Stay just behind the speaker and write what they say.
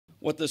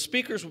What the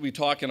speakers will be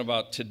talking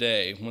about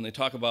today, when they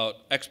talk about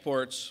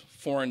exports,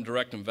 foreign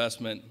direct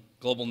investment,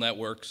 global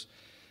networks,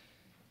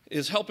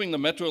 is helping the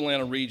Metro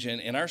Atlanta region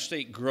and our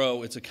state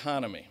grow its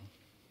economy.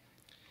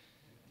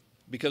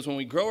 Because when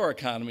we grow our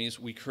economies,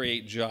 we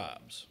create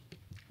jobs.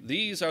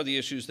 These are the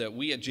issues that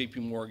we at JP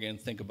Morgan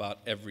think about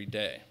every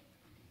day.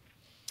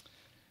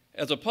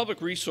 As a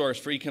public resource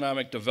for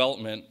economic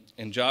development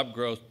and job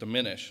growth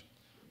diminish,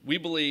 we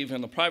believe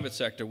in the private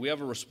sector we have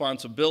a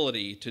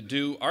responsibility to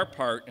do our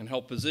part and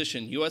help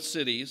position U.S.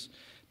 cities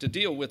to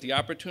deal with the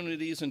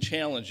opportunities and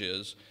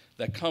challenges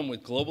that come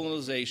with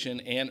globalization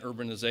and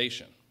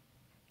urbanization.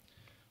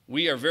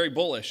 We are very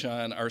bullish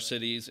on our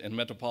cities and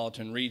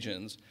metropolitan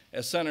regions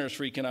as centers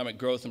for economic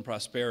growth and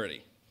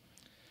prosperity.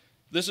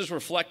 This is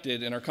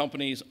reflected in our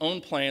company's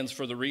own plans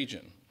for the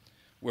region,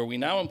 where we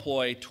now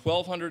employ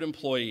 1,200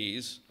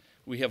 employees,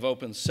 we have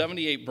opened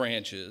 78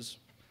 branches,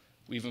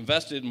 we've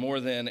invested more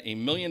than $1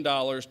 million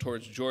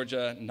towards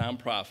Georgia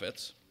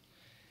nonprofits,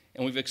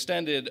 and we've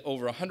extended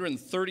over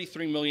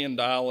 $133 million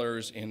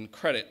in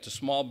credit to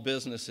small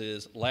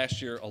businesses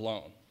last year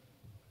alone.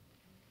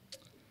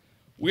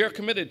 We are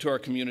committed to our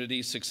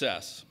community's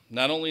success,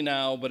 not only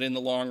now, but in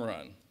the long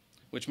run,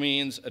 which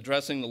means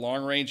addressing the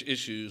long-range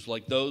issues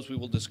like those we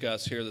will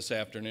discuss here this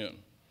afternoon.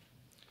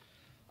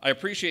 I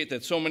appreciate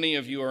that so many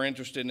of you are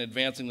interested in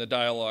advancing the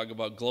dialogue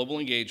about global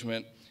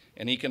engagement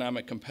and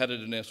economic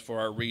competitiveness for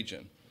our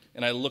region,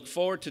 and I look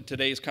forward to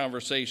today's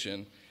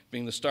conversation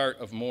being the start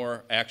of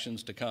more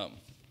actions to come.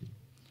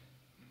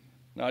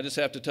 Now, I just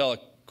have to tell a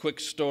quick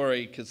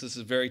story because this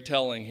is very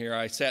telling here.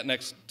 I sat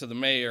next to the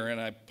mayor and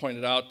I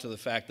pointed out to the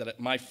fact that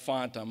my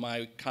font on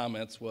my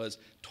comments was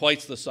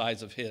twice the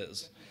size of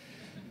his.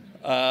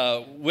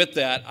 With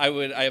that,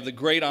 I have the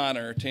great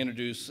honor to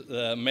introduce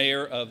the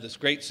mayor of this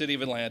great city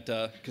of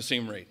Atlanta,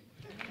 Kasim.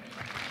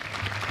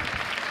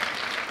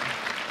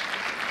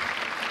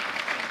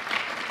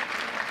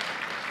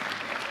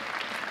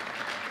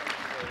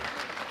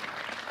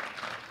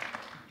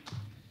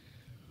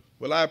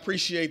 Well, I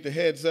appreciate the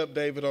heads up,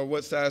 David, on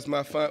what size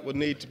my font would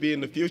need to be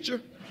in the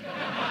future. So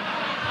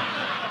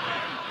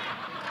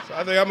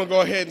I think I'm going to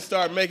go ahead and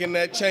start making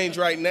that change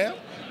right now.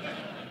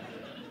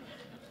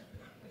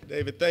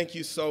 David, thank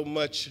you so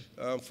much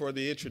for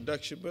the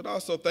introduction, but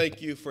also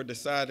thank you for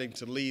deciding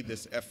to lead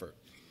this effort.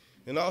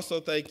 And also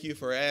thank you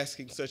for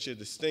asking such a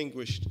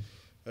distinguished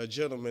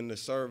gentleman to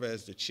serve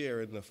as the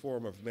chair in the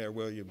form of Mayor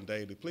William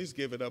Daley. Please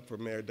give it up for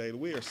Mayor Daley.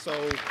 We are so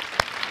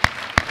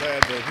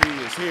glad that he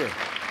is here.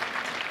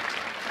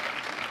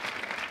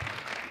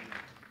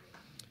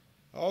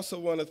 I also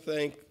want to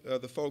thank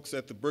the folks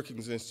at the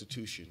Brookings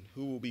Institution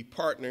who will be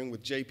partnering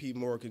with JP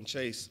Morgan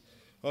Chase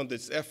on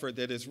this effort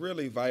that is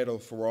really vital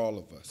for all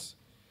of us.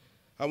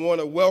 I want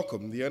to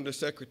welcome the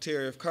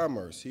Undersecretary of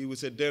Commerce. He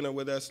was at dinner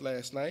with us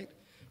last night,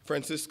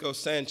 Francisco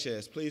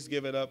Sanchez. Please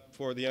give it up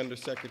for the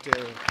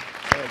Undersecretary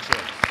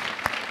Sanchez.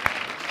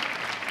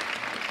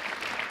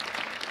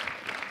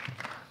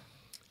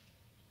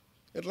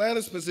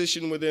 Atlanta's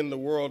position within the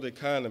world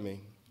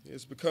economy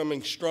is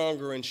becoming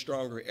stronger and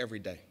stronger every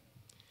day.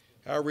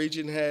 Our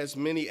region has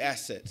many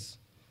assets.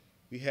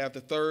 We have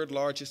the third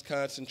largest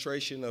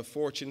concentration of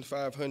Fortune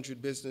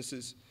 500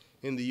 businesses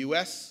in the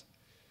U.S.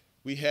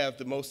 We have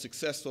the most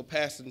successful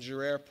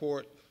passenger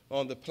airport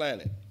on the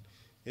planet.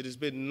 It has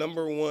been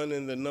 #1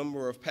 in the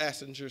number of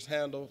passengers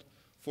handled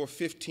for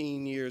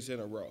 15 years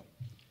in a row.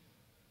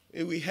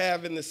 We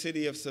have in the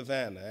city of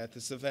Savannah, at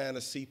the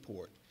Savannah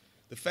Seaport,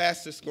 the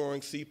fastest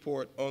growing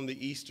seaport on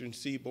the eastern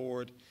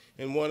seaboard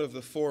and one of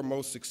the 4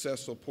 most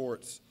successful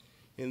ports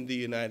in the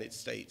United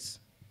States.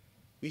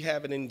 We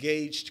have an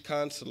engaged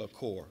consular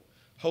corps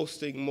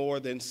hosting more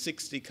than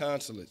 60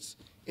 consulates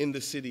in the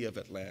city of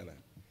Atlanta.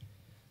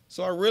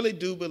 So I really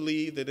do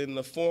believe that in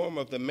the form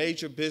of the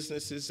major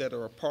businesses that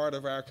are a part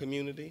of our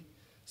community,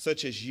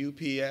 such as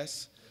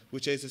UPS,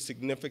 which is a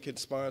significant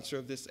sponsor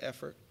of this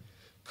effort,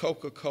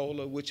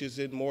 Coca-Cola, which is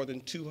in more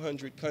than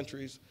 200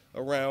 countries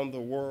around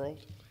the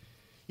world,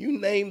 you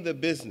name the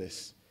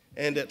business,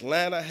 and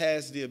Atlanta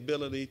has the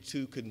ability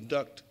to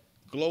conduct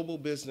global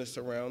business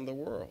around the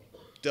world.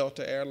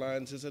 Delta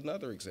Airlines is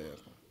another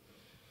example.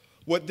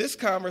 What this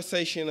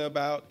conversation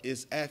about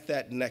is at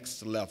that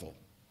next level.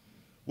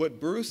 What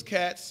Bruce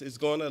Katz is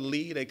going to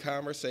lead a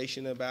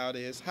conversation about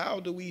is how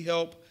do we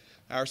help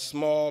our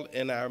small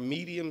and our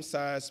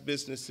medium-sized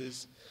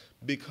businesses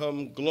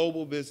become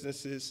global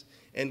businesses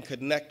and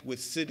connect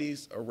with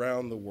cities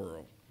around the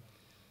world.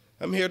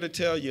 I'm here to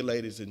tell you,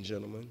 ladies and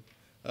gentlemen,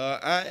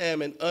 I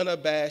am an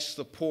unabashed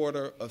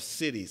supporter of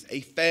cities,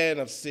 a fan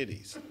of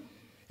cities.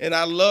 And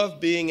I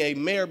love being a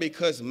mayor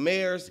because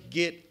mayors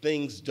get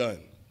things done.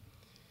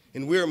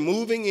 And we're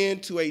moving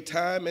into a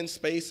time and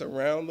space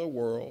around the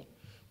world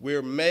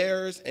where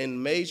mayors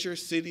and major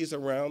cities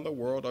around the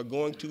world are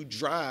going to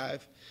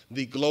drive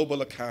the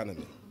global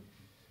economy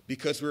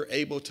because we're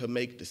able to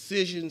make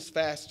decisions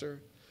faster.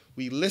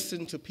 We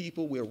listen to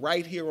people. We're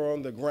right here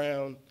on the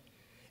ground.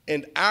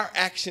 And our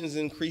actions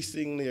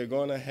increasingly are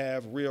going to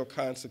have real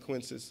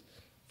consequences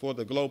for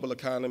the global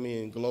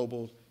economy and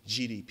global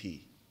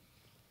GDP.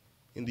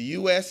 In the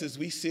U.S., as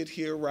we sit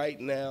here right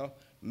now,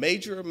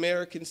 major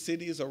American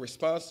cities are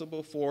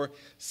responsible for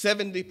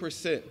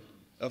 70%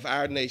 of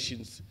our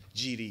nation's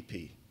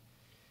GDP.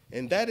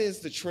 And that is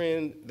the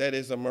trend that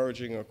is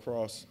emerging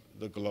across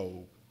the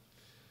globe.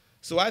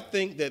 So I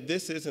think that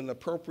this is an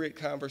appropriate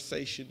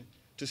conversation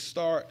to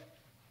start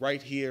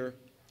right here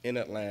in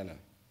Atlanta.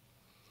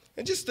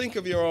 And just think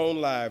of your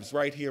own lives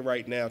right here,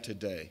 right now,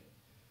 today.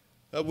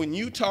 When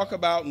you talk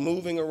about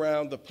moving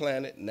around the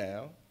planet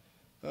now,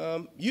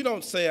 you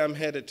don't say I'm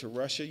headed to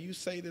Russia, you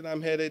say that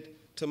I'm headed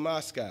to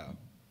Moscow.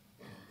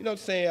 You don't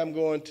say I'm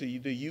going to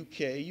the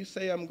UK, you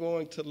say I'm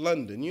going to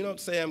London. You don't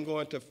say I'm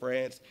going to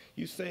France,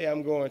 you say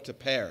I'm going to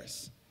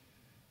Paris.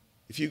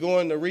 If you're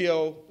going to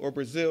Rio or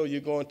Brazil,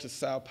 you're going to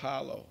Sao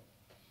Paulo.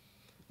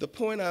 The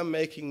point I'm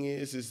making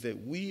is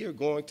that we are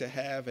going to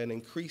have an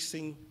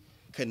increasing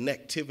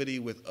connectivity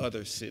with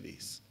other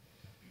cities.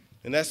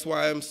 And that's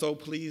why I'm so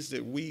pleased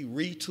that we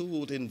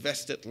retooled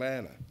Invest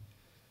Atlanta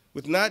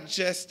with not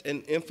just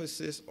an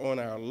emphasis on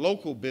our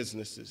local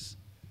businesses,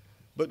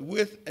 but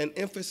with an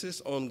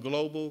emphasis on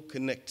global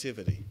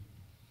connectivity.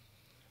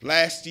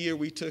 Last year,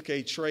 we took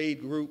a trade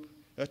group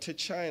to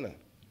China,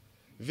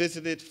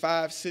 visited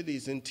 5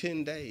 cities in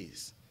 10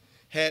 days,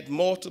 had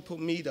multiple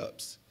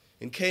meetups,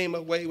 and came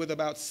away with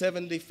about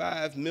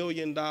 $75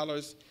 million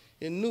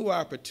in new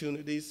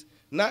opportunities,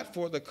 not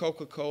for the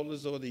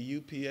Coca-Colas or the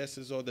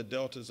UPSs or the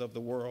Deltas of the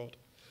world,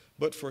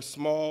 but for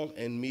small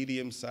and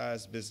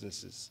medium-sized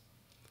businesses.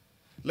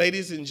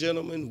 Ladies and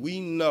gentlemen, we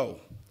know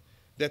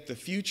that the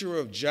future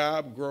of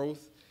job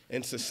growth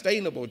and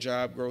sustainable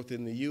job growth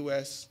in the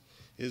U.S.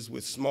 is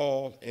with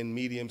small and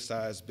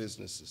medium-sized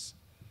businesses.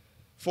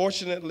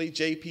 Fortunately,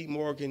 J.P.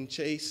 Morgan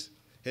Chase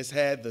has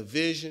had the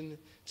vision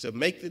to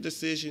make the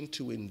decision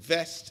to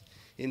invest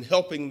in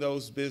helping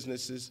those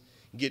businesses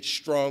get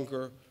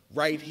stronger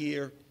right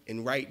here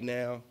and right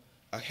now,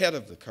 ahead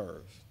of the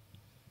curve.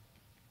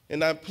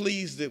 And I'm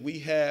pleased that we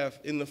have,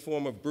 in the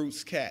form of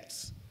Bruce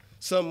Katz,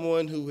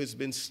 someone who has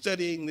been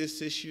studying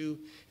this issue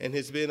and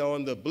has been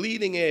on the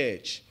bleeding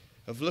edge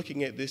of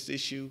looking at this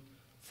issue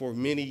for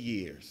many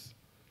years.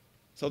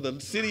 So the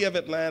city of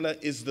Atlanta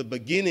is the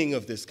beginning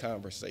of this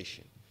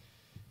conversation.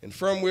 And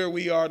from where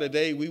we are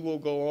today, we will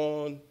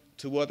go on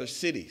to other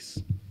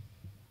cities.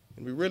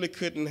 And we really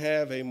couldn't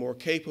have a more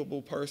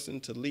capable person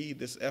to lead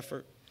this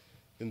effort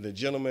than the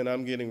gentleman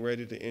I'm getting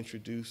ready to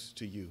introduce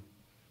to you,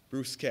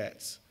 Bruce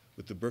Katz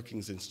with the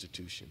Brookings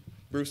Institution.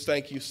 Bruce,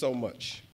 thank you so much.